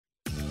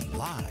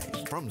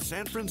Live from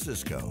San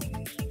Francisco,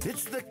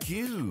 it's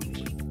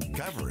theCUBE,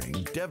 covering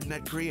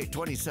DevNet Create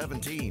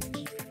 2017.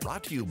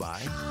 Brought to you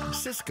by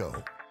Cisco.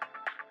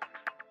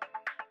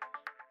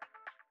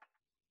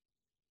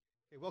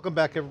 Hey, welcome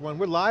back everyone.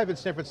 We're live in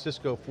San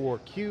Francisco for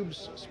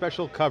CUBE's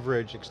special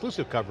coverage,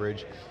 exclusive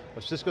coverage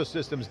of Cisco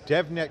Systems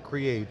DevNet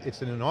Create.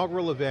 It's an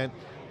inaugural event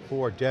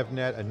for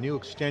DevNet, a new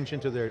extension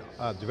to their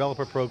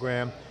developer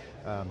program.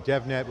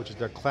 DevNet, which is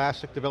their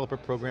classic developer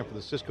program for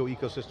the Cisco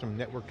ecosystem,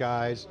 network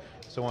guys,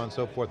 so on and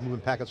so forth,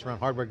 moving packets around,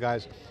 hardware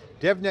guys.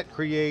 DevNet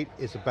Create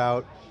is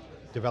about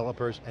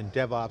developers and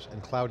DevOps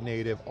and cloud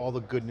native, all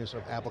the goodness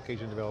of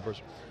application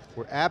developers,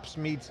 where apps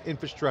meets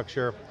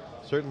infrastructure,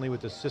 certainly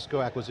with the Cisco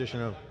acquisition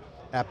of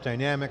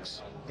AppDynamics,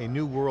 a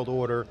new world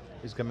order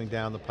is coming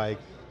down the pike.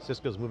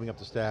 Cisco's moving up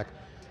the stack.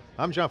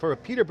 I'm John Furrier,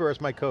 Peter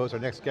Burris, my co-host, our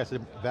next guest is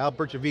Val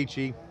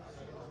Bercovici,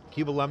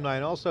 CUBE alumni,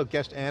 and also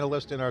guest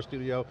analyst in our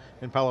studio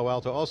in Palo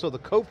Alto, also the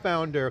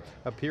co-founder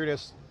of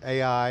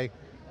Peritus.ai,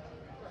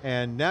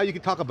 and now you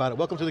can talk about it.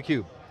 Welcome to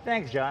theCUBE.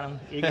 Thanks, John. I'm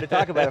eager to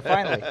talk about it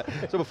finally.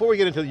 So before we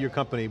get into your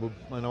company,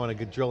 I want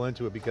to drill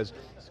into it because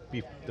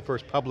it's the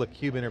first public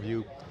CUBE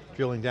interview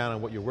drilling down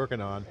on what you're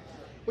working on.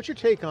 What's your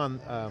take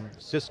on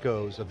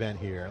Cisco's event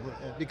here?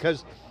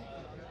 Because,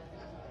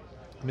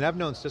 I mean, I've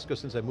known Cisco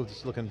since I moved to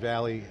Silicon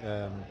Valley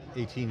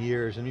 18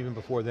 years, and even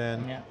before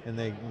then, yeah. and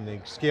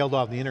they scaled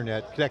off the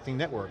internet, connecting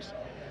networks.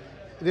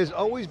 There's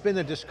always been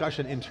a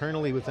discussion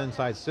internally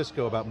inside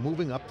Cisco about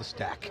moving up the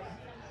stack.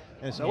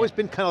 And it's always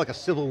been kind of like a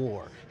civil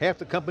war. Half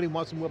the company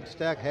wants to move up the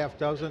stack, half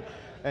doesn't.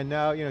 And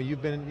now,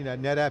 you've been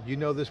at NetApp, you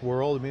know this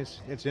world. I mean,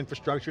 it's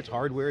infrastructure, it's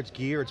hardware, it's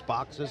gear, it's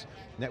boxes,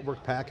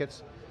 network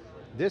packets.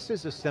 This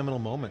is a seminal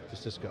moment for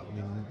Cisco. I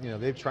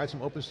mean, they've tried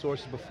some open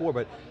sources before,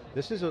 but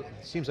this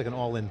seems like an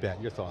all-in bet.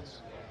 Your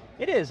thoughts?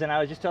 It is, and I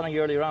was just telling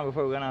you earlier on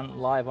before we went on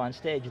live on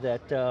stage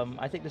that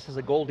I think this is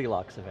a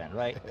Goldilocks event,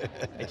 right?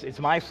 it's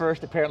my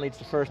first, apparently it's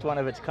the first one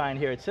of its kind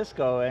here at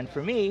Cisco, and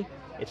for me,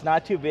 it's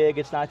not too big,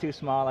 it's not too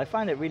small. I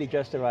find it really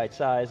just the right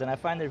size, and I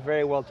find it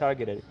very well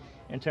targeted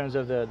in terms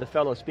of the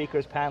fellow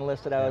speakers,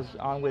 panelists that I was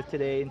on with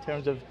today, in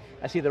terms of,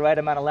 I see the right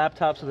amount of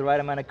laptops with the right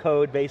amount of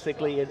code,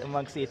 basically,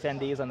 amongst the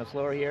attendees on the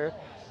floor here.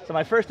 So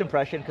my first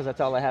impression, because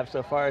that's all I have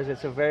so far, is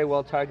it's a very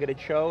well targeted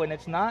show, and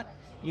it's not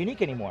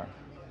unique anymore.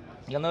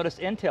 You'll notice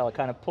Intel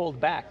kind of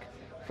pulled back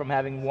from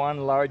having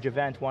one large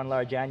event, one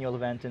large annual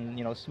event,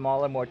 and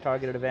smaller, more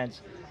targeted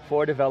events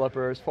for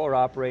developers, for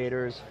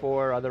operators,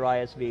 for other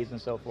ISVs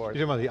and so forth.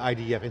 You're talking about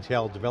the IDF,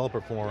 Intel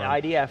Developer Forum. Yeah,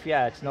 IDF,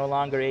 yeah, it's no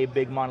longer a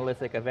big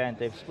monolithic event.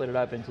 They've split it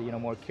up into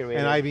more curated.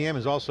 And IBM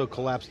has also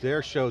collapsed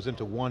their shows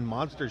into one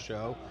monster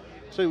show.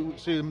 So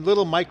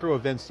little micro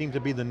events seem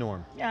to be the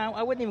norm. Yeah,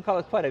 I wouldn't even call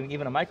it quite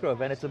even a micro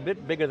event. It's a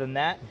bit bigger than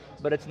that,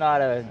 but it's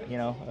not a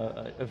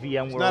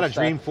VMworld. It's not a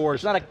Dreamforce.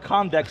 It's not a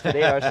Comdex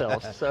today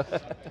ourselves. So.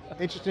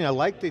 Interesting. I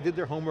like they did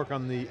their homework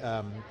on the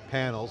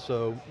panel.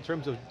 So in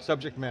terms of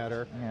subject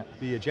matter,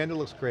 the agenda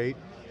looks great.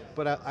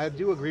 But I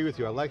do agree with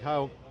you. I like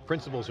how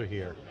principals are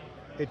here.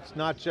 It's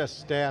not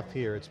just staff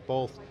here. It's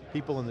both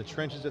people in the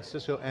trenches at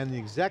Cisco and the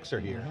execs are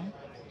here.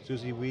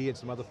 Susie Wee and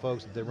some other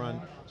folks that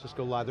run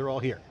Cisco Live. They're all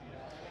here.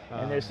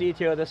 And their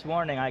CTO this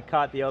morning, I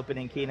caught the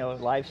opening keynote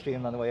live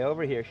stream on the way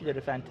over here. She did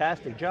a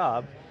fantastic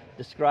job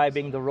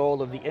describing the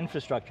role of the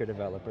infrastructure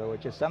developer,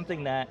 which is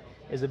something that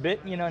is a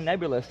bit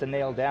nebulous to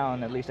nail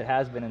down, at least it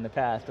has been in the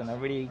past, and I'm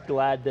really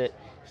glad that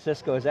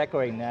Cisco is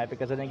echoing that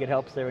because I think it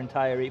helps their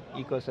entire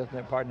ecosystem,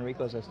 their partner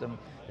ecosystem,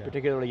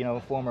 particularly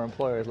former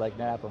employers like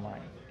NetApp or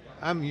mine.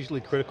 I'm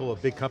usually critical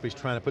of big companies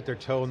trying to put their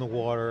toe in the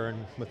water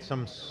and with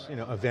some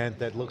event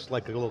that looks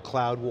like a little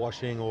cloud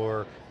washing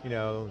or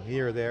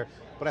here or there.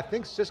 But I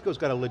think Cisco's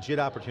got a legit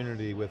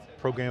opportunity with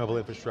programmable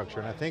infrastructure,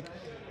 and I think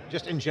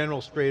just in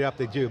general, straight up,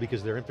 they do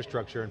because they're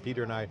infrastructure, and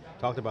Peter and I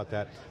talked about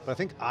that. But I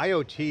think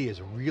IoT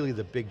is really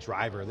the big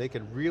driver. They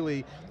could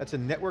really, that's a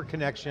network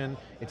connection,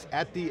 it's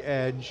at the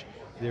edge,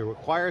 it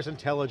requires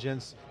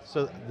intelligence,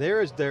 so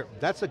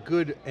that's a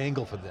good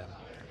angle for them.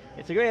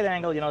 It's a great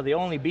angle. The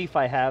only beef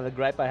I have, the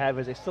gripe I have,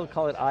 is they still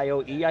call it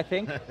IOE, I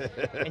think.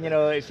 And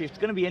if it's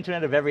going to be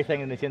Internet of Everything,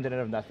 then it's Internet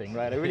of Nothing,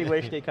 right? I really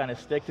wish they kind of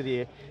stick to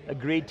the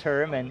agreed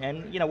term,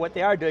 and what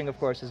they are doing, of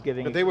course, is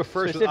giving but they were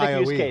first specific with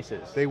IOE. Use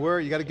cases. They were,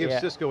 you got to give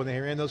Cisco when they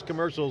ran those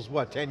commercials,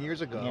 what, 10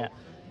 years ago?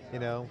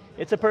 Yeah.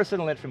 It's a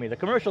personal hit for me. The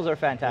commercials are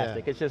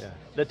fantastic, it's just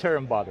the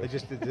term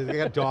bothers. They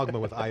got dogma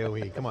with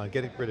IOE, come on,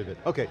 get rid of it.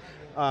 Okay,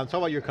 talk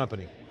about your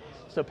company.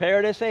 So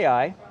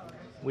Peritus.ai,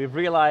 we've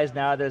realized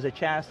now there's a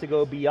chance to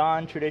go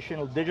beyond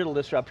traditional digital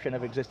disruption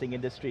of existing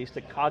industries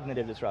to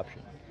cognitive disruption.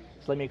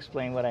 So let me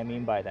explain what I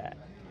mean by that.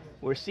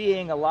 We're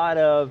seeing a lot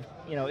of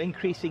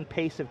increasing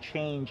pace of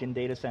change in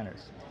data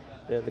centers.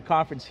 The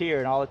conference here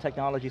and all the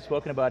technology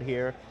spoken about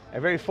here are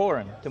very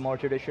foreign to more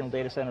traditional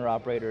data center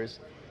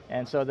operators.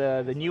 And so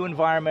the new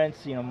environments,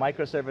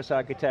 microservice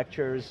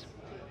architectures,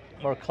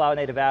 more cloud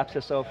native apps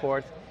and so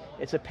forth,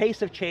 it's a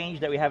pace of change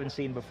that we haven't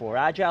seen before.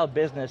 Agile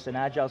business and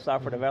agile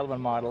software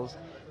development models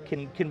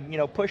can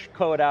push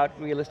code out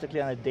realistically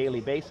on a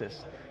daily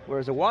basis.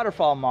 Whereas a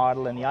waterfall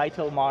model and the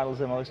ITIL models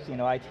that most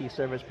IT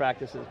service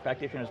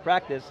practitioners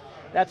practice,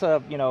 that's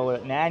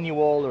an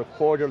annual or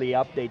quarterly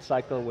update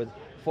cycle with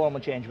formal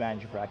change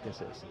management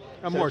practices.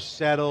 More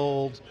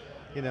settled,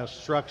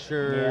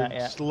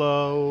 structured,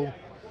 slow.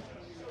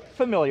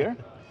 Familiar.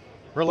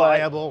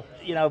 Reliable.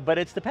 But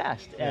it's the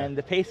past, and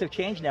the pace of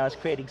change now is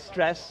creating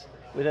stress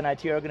within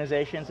IT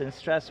organizations and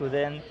stress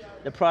within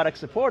the product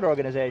support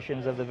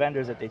organizations of the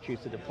vendors that they choose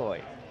to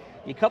deploy.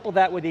 You couple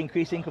that with the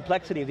increasing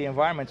complexity of the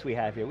environments we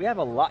have here. We have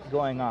a lot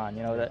going on.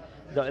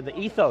 The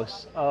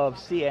ethos of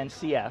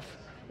CNCF,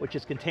 which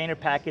is container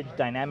packaged,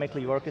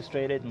 dynamically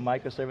orchestrated, and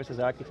microservices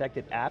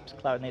architected apps,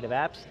 cloud native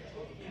apps.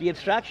 The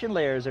abstraction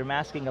layers are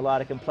masking a lot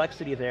of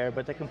complexity there,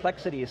 but the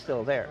complexity is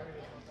still there.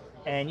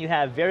 And you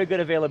have very good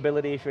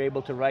availability if you're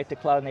able to write the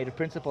cloud native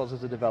principles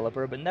as a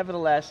developer, but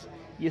nevertheless,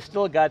 you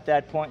still got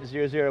that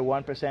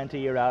 0.001% a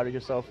year outage or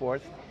so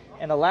forth.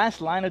 And the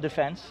last line of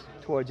defense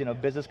towards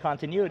business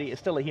continuity is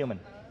still a human.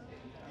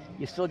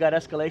 You still got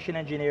escalation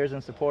engineers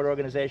and support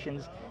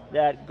organizations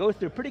that go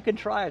through pretty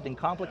contrived and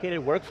complicated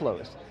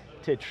workflows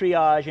to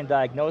triage and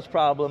diagnose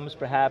problems,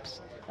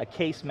 perhaps a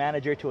case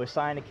manager to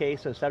assign a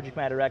case to a subject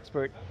matter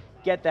expert,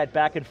 get that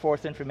back and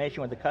forth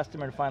information with the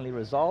customer and finally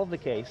resolve the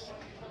case.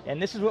 And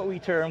this is what we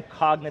term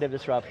cognitive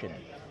disruption.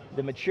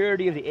 The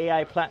maturity of the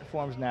AI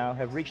platforms now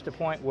have reached a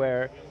point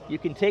where you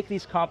can take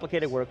these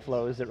complicated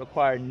workflows that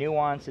require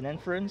nuance and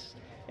inference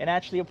and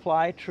actually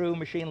apply true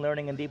machine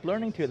learning and deep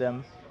learning to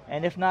them,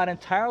 and if not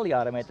entirely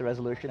automate the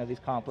resolution of these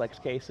complex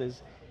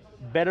cases,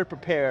 better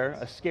prepare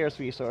a scarce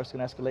resource,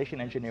 an escalation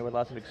engineer with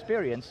lots of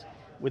experience,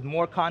 with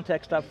more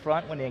context up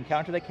front when they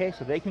encounter the case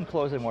so they can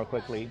close it more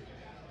quickly.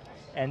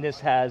 And this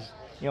has,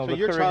 so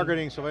you're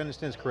targeting, so if I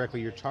understand this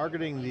correctly, you're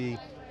targeting the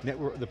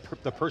network,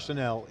 the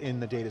personnel in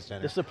the data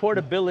center. The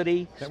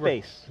supportability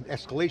space.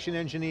 Escalation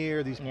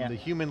engineer, the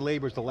human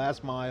labor is the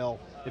last mile,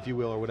 if you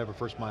will, or whatever,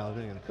 first mile.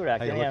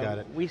 Correct. How you look at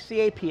it. We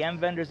see APM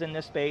vendors in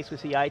this space, we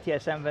see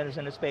ITSM vendors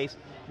in this space.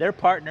 They're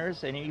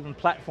partners and even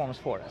platforms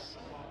for us.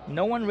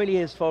 No one really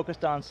is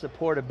focused on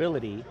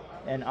supportability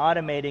and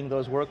automating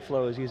those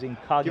workflows using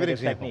cognitive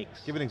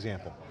techniques. Give an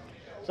example.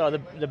 So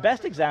the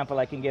best example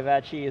I can give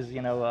actually is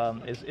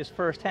is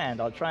firsthand.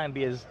 I'll try and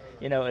be as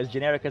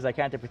generic as I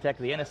can to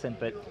protect the innocent.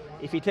 But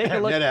if you take a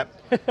look, NetApp.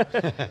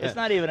 It's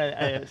not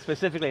even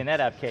specifically a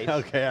NetApp case.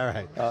 Okay, all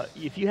right.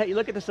 If you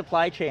look at the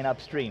supply chain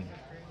upstream,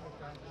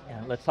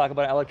 let's talk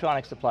about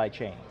electronic supply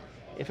chain.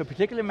 If a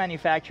particular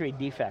manufacturing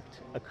defect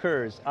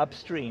occurs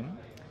upstream,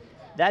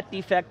 that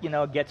defect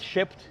gets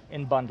shipped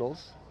in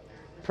bundles,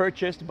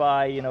 purchased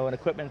by an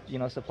equipment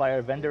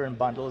supplier vendor in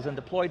bundles, and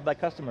deployed by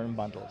customer in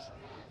bundles.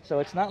 So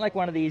it's not like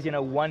one of these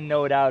one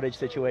node outage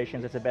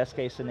situations. It's a best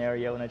case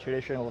scenario in a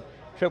traditional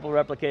triple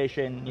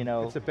replication.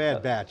 It's a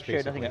bad batch,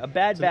 basically. A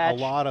bad batch. A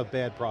lot of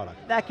bad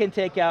product. That can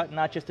take out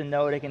not just a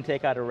node, it can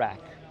take out a rack.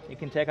 It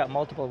can take out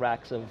multiple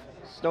racks of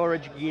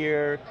storage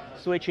gear,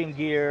 switching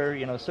gear,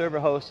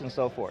 server hosts, and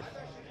so forth.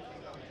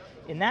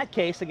 In that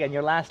case, again,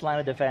 your last line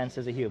of defense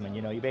is a human.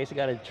 You basically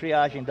got to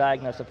triage and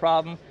diagnose a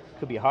problem.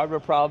 Could be a hardware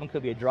problem,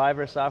 could be a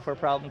driver software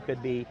problem,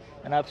 could be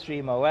an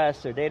upstream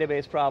OS or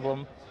database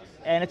problem.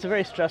 And it's a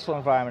very stressful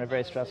environment, a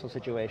very stressful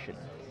situation.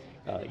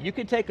 You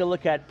can take a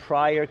look at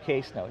prior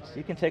case notes.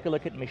 You can take a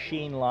look at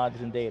machine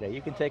logs and data.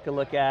 You can take a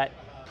look at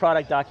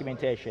product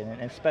documentation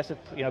and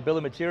specific bill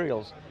of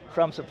materials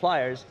from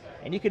suppliers,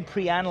 and you can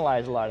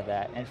pre-analyze a lot of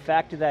that and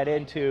factor that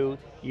into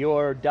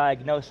your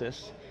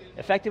diagnosis,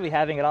 effectively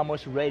having it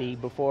almost ready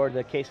before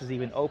the case is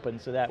even open,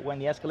 so that when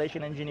the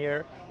escalation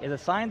engineer is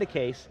assigned the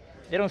case,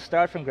 they don't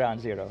start from ground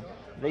zero.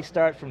 They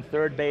start from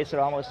third base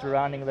or almost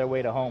rounding their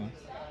way to home.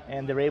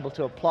 And they're able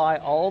to apply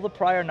all the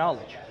prior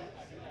knowledge.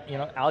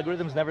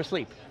 Algorithms never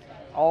sleep.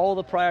 All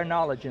the prior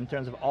knowledge in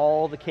terms of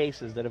all the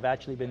cases that have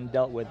actually been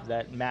dealt with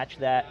that match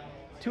that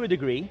to a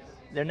degree.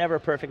 They're never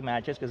perfect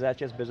matches because that's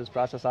just business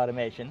process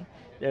automation.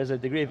 There's a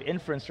degree of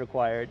inference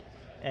required,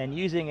 and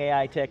using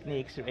AI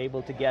techniques, you're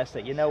able to guess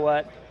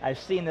that, I've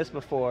seen this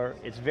before,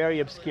 it's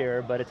very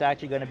obscure, but it's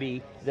actually going to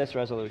be this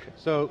resolution.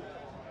 So,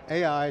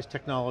 AI is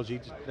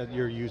technology that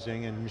you're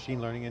using and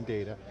machine learning and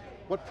data.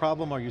 What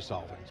problem are you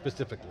solving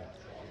specifically?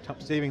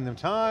 Saving them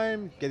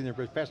time, getting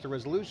their faster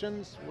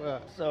resolutions?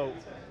 So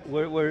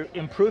we're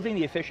improving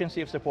the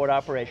efficiency of support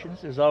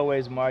operations. There's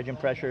always margin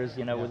pressures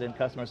within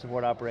customer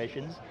support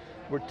operations.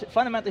 We're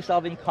fundamentally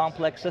solving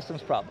complex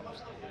systems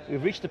problems.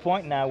 We've reached a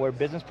point now where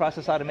business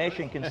process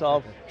automation can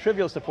solve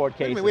trivial support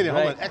cases. Wait,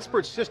 hold on.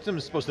 Expert systems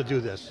is supposed to do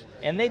this.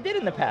 And they did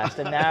in the past,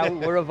 and now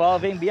we're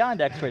evolving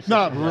beyond expert systems.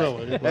 Not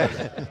really.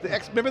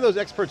 Remember those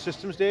expert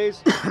systems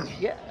days?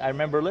 Yeah, I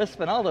remember Lisp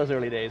and all those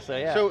early days, so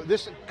yeah. So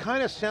this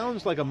kind of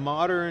sounds like a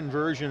modern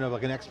version of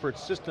like an expert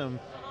system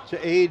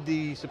to aid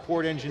the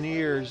support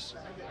engineers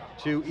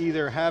to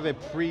either have a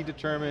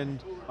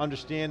predetermined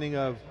understanding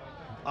of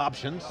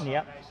options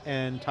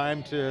and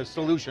time to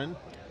solution,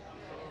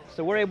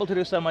 So we're able to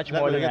do so much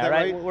more than that,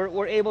 right?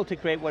 We're able to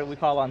create what we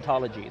call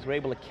ontologies. We're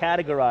able to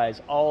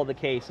categorize all the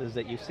cases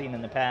that you've seen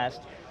in the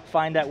past,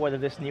 find out whether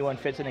this new one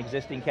fits an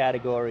existing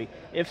category.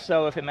 If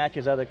so, if it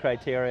matches other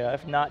criteria.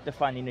 If not,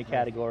 define a new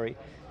category.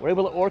 We're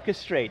able to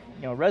orchestrate.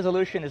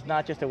 Resolution is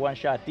not just a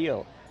one-shot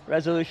deal.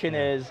 Resolution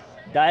is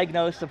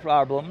diagnose the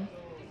problem,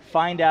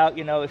 find out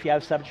if you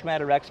have subject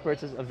matter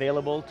experts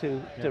available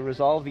to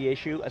resolve the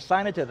issue,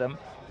 assign it to them,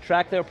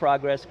 track their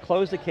progress,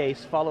 close the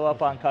case, follow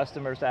up on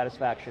customer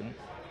satisfaction.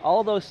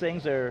 All those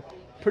things are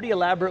pretty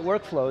elaborate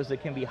workflows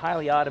that can be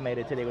highly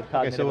automated today with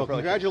cognitive approaches.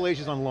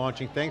 Congratulations on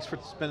launching. Thanks for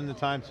spending the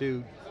time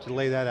to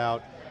lay that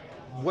out.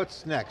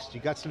 What's next? You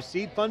got some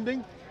seed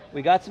funding?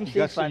 We got some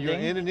seed funding. You're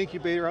in an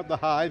incubator at the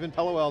Hive in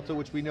Palo Alto,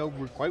 which we know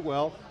quite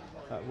well.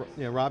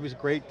 Robbie's a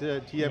great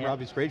TM,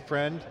 Robbie's a great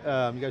friend.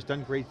 You guys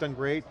done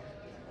great.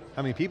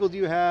 How many people do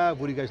you have?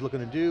 What are you guys looking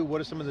to do?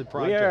 What are some of the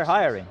projects? We are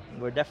hiring.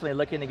 We're definitely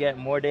looking to get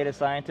more data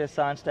scientists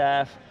on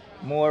staff,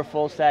 more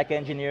full stack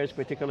engineers,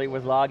 particularly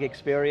with log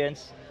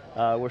experience.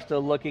 We're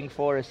still looking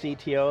for a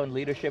CTO and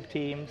leadership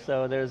team,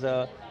 so there's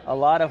a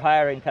lot of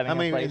hiring coming in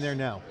place. How many are in there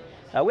now?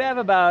 We have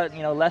about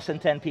less than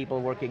 10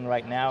 people working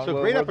right now. So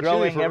we're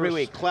growing every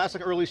week.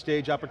 Classic early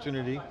stage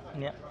opportunity.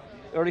 Yeah,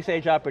 early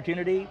stage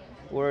opportunity.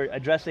 We're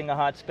addressing a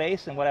hot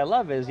space, and what I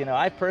love is,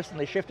 I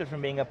personally shifted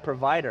from being a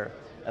provider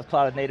of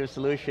cloud native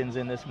solutions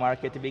in this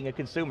market to being a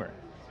consumer.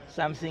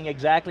 So I'm seeing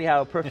exactly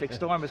how a perfect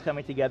storm is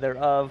coming together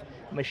of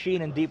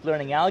machine and deep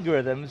learning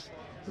algorithms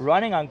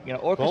running on,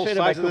 orchestrated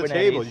by Kubernetes. Both sides of the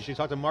table. You should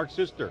talk to Mark's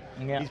sister.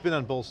 Yeah. He's been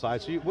on both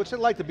sides. So what's it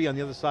like to be on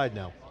the other side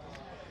now?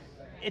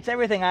 It's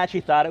everything I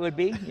actually thought it would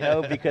be,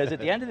 because at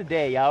the end of the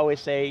day, I always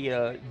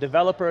say,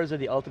 developers are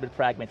the ultimate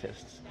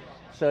pragmatists.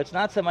 So it's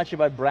not so much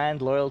about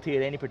brand loyalty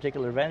at any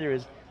particular vendor,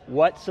 is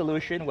what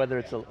solution, whether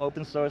it's an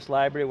open source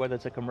library, whether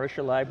it's a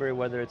commercial library,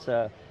 whether it's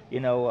a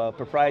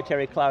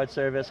proprietary cloud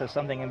service or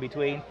something in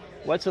between,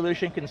 what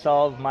solution can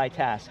solve my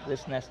task,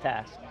 this next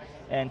task?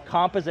 And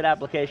composite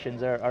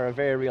applications are a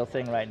very real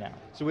thing right now.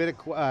 So we had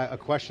a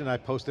question I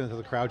posted into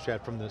the crowd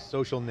chat from the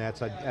social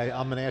nets. I'm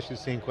going to ask you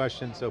the same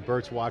question, so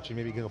Bert's watching,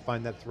 maybe you can go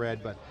find that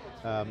thread, but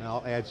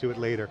I'll add to it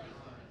later.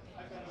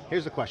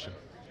 Here's the question.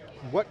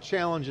 What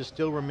challenges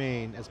still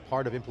remain as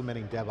part of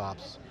implementing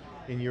DevOps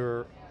in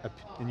your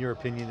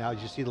opinion now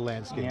as you see the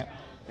landscape? Yeah.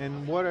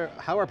 And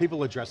how are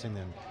people addressing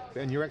them?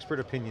 In your expert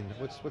opinion,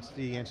 what's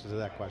the answer to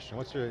that question?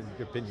 What's your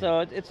opinion? So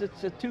it's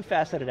a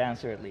two-faceted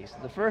answer at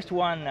least. The first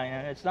one,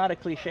 it's not a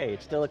cliche,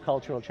 it's still a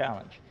cultural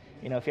challenge.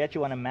 If you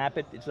actually want to map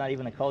it, it's not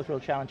even a cultural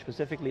challenge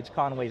specifically, it's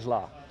Conway's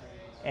Law.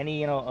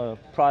 Any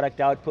product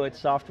output,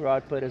 software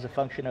output is a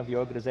function of the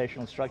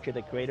organizational structure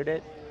that created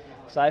it.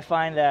 So I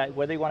find that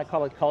whether you want to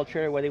call it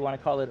culture, whether you want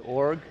to call it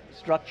org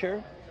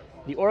structure,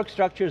 the org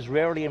structure is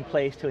rarely in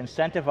place to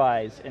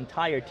incentivize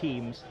entire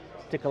teams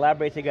to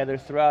collaborate together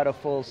throughout a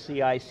full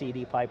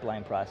CI/CD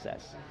pipeline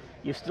process.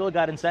 You've still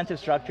got incentive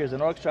structures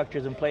and org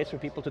structures in place for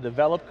people to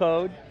develop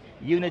code,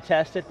 unit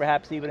test it,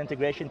 perhaps even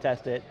integration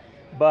test it,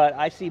 but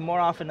I see more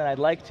often than I'd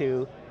like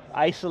to,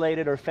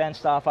 isolated or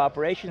fenced off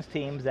operations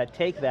teams that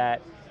take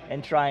that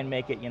and try and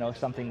make it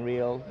something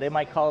real. They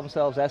might call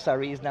themselves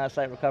SREs now,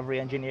 site recovery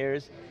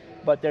engineers,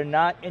 but they're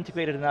not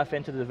integrated enough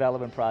into the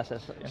development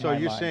process. So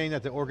you're saying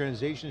that the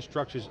organization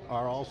structures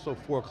are also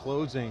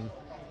foreclosing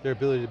their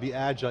ability to be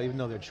agile, even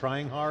though they're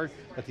trying hard,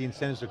 that the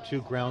incentives are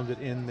too grounded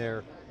in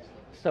their...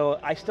 So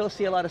I still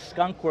see a lot of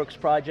skunkworks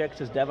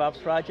projects as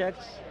DevOps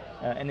projects,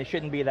 and it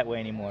shouldn't be that way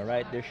anymore,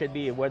 right? There should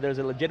be, where there's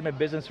a legitimate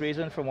business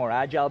reason for more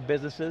agile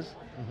businesses,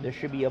 there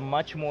should be a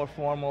much more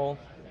formal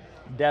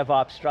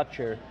DevOps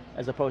structure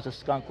as opposed to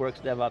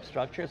skunkworks DevOps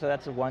structure, so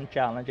that's one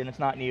challenge, and it's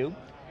not new,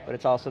 but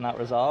it's also not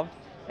resolved.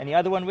 And the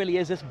other one really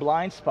is this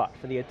blind spot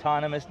for the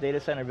autonomous data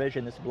center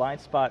vision, this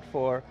blind spot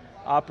for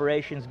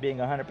operations being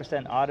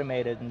 100%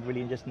 automated and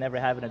really just never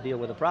having to deal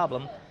with a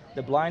problem.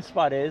 The blind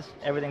spot is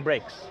everything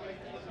breaks.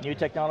 New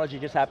technology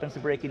just happens to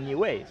break in new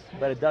ways,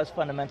 but it does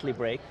fundamentally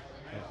break.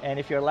 And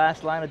if your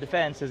last line of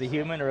defense is a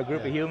human or a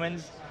group of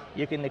humans,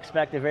 you can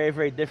expect a very,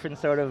 very different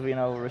sort of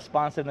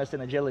responsiveness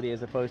and agility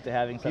as opposed to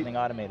having something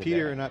automated.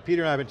 Peter and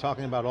I have been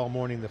talking about all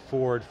morning the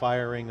Ford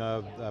firing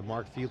of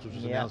Mark Fields, which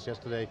was announced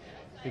yesterday.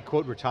 He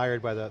quote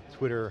retired by the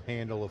Twitter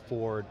handle of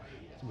Ford,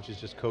 which is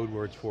just code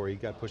words for he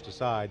got pushed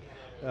aside.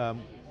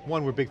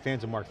 One, we're big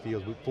fans of Mark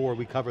Fields.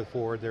 We cover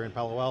Ford, they're in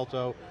Palo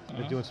Alto,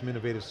 they're doing some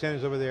innovative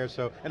centers over there,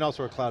 and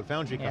also a Cloud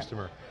Foundry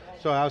customer.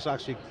 So I also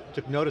actually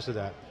took notice of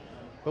that.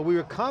 But we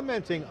were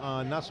commenting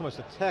on not so much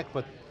the tech,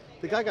 but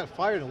the guy got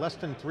fired in less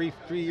than three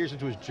years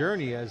into his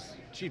journey as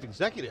chief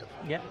executive.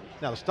 Yeah.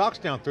 Now the stock's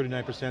down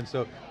 39%,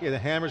 so the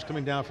hammer's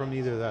coming down from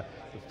either the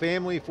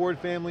family, Ford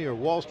family, or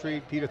Wall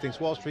Street. Peter thinks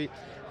Wall Street.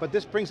 But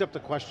this brings up the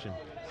question,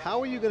 how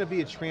are you going to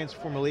be a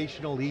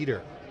transformational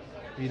leader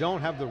if you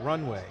don't have the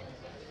runway?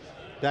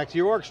 Back to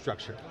your org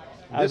structure.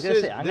 I was going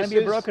to say, I'm going to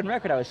be a broken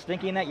record. I was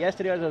thinking that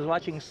yesterday as I was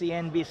watching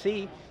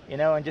CNBC,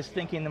 and just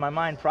thinking in my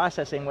mind,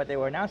 processing what they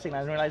were announcing, and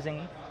I was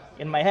realizing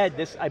in my head,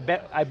 I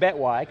bet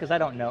why, because I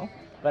don't know,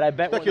 but I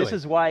bet this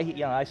is why,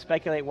 I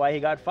speculate why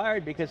he got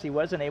fired, because he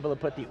wasn't able to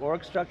put the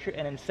org structure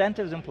and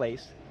incentives in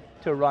place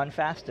to run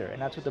faster.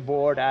 And that's what the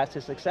board asked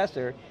his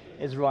successor,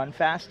 is run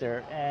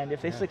faster. And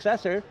if his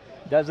successor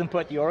doesn't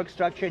put the org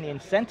structure and the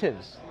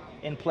incentives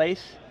in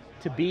place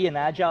to be an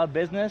agile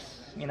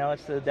business,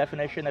 it's the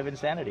definition of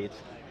insanity. It's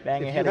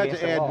banging your head against the wall.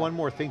 If you had to add one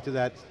more thing to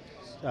that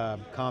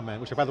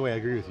comment, which by the way I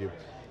agree with you,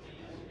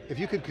 if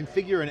you could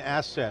configure an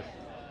asset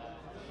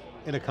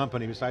in a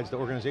company besides the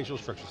organizational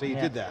structure, say you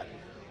did that,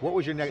 what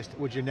would your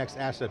next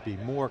asset be?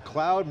 More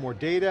cloud, more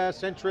data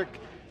centric?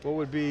 What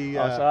would be?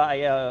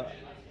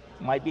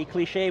 Might be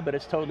cliche, but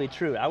it's totally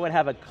true. I would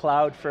have a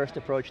cloud first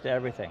approach to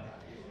everything.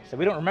 So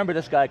we don't remember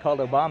this guy called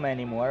Obama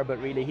anymore,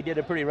 but really he did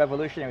a pretty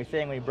revolutionary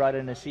thing when he brought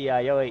in a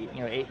CIO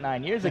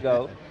 8-9 years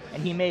ago,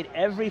 and he made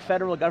every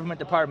federal government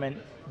department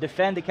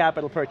defend a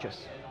capital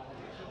purchase.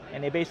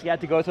 And they basically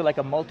had to go through like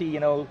a multi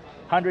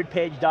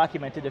 100-page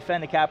document to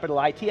defend a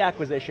capital IT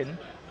acquisition,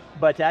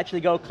 but to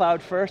actually go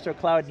cloud first or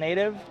cloud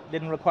native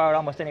didn't require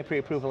almost any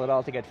pre-approval at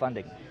all to get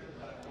funding.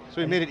 So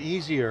he made it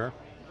easier,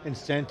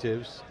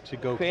 incentives to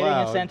go creating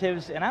cloud.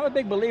 Incentives, and I'm a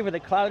big believer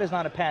that cloud is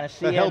not a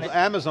panacea. That helped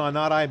Amazon,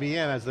 not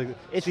IBM, as the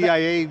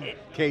CIA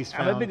case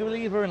found. I'm a big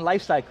believer in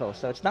life cycle,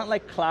 so it's not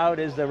like cloud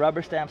is the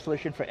rubber stamp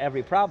solution for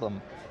every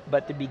problem,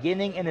 but the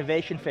beginning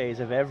innovation phase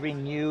of every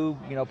new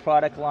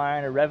product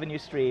line or revenue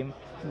stream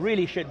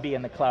really should be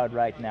in the cloud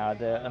right now.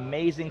 The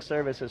amazing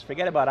services,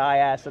 forget about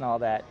IaaS and all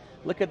that.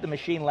 Look at the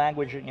machine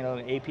language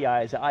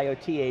APIs, the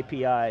IoT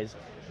APIs,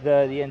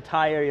 the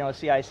entire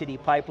CI/CD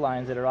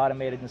pipelines that are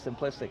automated and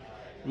simplistic.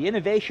 The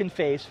innovation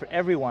phase for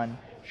everyone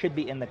should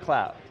be in the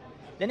cloud.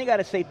 Then you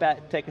got to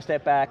take a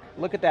step back,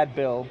 look at that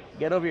bill,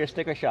 get over your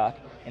sticker shock,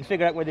 and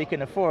figure out whether you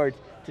can afford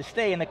to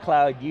stay in the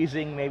cloud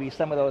using maybe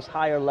some of those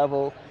higher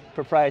level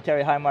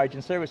proprietary high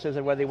margin services,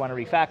 or whether you want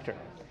to refactor.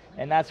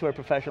 And that's where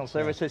professional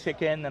services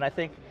kick in, and I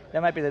think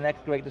that might be the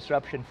next great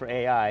disruption for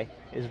AI,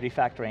 is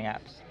refactoring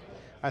apps.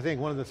 I think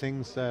one of the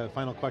things,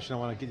 final question I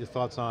want to get your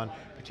thoughts on,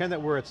 pretend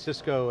that we're at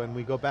Cisco and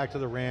we go back to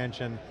the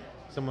ranch and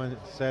someone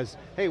says,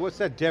 hey, what's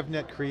that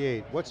DevNet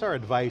Create? What's our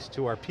advice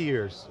to our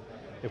peers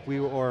if we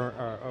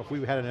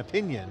had an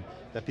opinion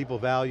that people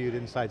valued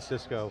inside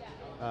Cisco?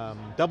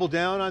 Double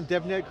down on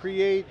DevNet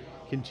Create,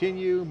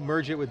 continue,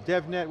 merge it with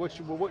DevNet, what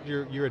would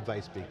your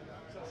advice be?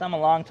 So I'm a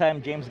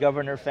longtime James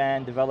Governor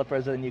fan,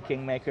 developers of the new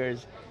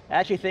kingmakers. I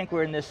actually think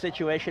we're in this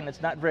situation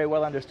that's not very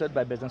well understood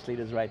by business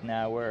leaders right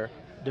now, where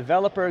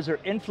developers are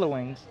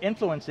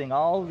influencing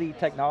all the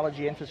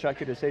technology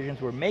infrastructure decisions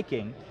we're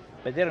making,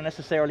 but they don't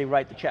necessarily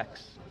write the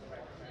checks.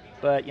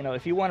 But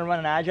if you want to run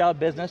an agile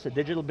business, a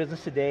digital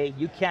business today,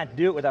 you can't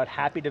do it without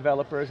happy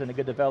developers and a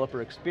good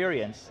developer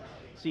experience.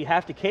 So you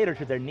have to cater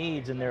to their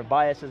needs and their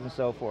biases and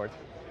so forth.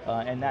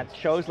 And that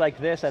shows like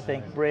this, I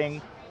think,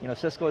 bring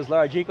Cisco's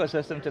large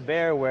ecosystem to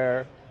bear,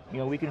 where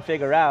we can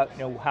figure out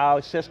how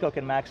Cisco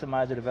can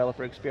maximize the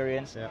developer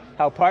experience,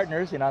 how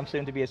partners, I'm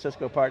soon to be a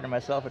Cisco partner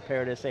myself at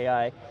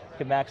Peritus.ai,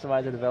 can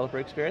maximize the developer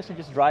experience and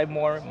just drive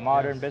more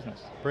modern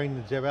business. Bring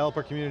the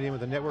developer community in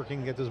with the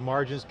networking, get those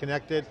margins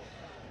connected.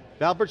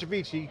 Val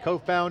Bercovici,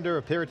 co-founder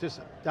of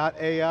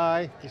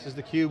Peritus.ai. This is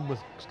theCUBE with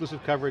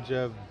exclusive coverage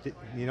of the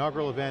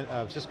inaugural event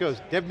of Cisco's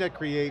DevNet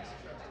Create.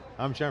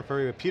 I'm John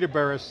Furrier with Peter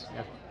Burris,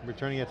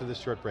 returning after this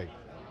short break.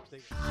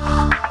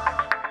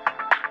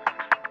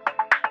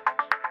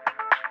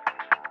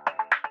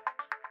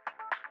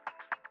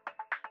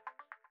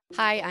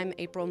 Hi, I'm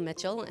April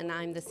Mitchell, and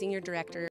I'm the Senior Director